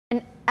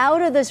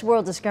out of this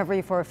world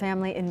discovery for a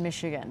family in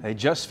Michigan. They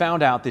just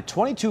found out the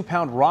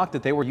 22-pound rock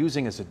that they were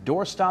using as a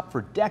doorstop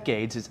for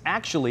decades is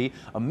actually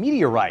a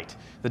meteorite.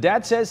 The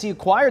dad says he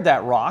acquired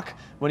that rock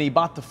when he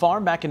bought the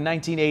farm back in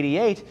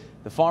 1988.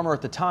 The farmer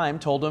at the time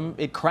told him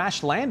it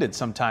crash landed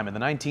sometime in the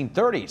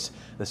 1930s.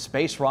 The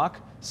space rock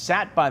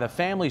sat by the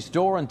family's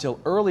door until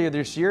earlier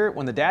this year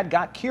when the dad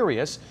got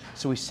curious,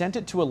 so he sent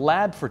it to a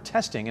lab for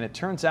testing, and it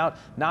turns out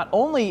not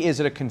only is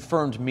it a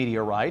confirmed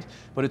meteorite,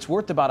 but it's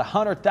worth about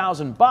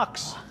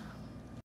 $100,000.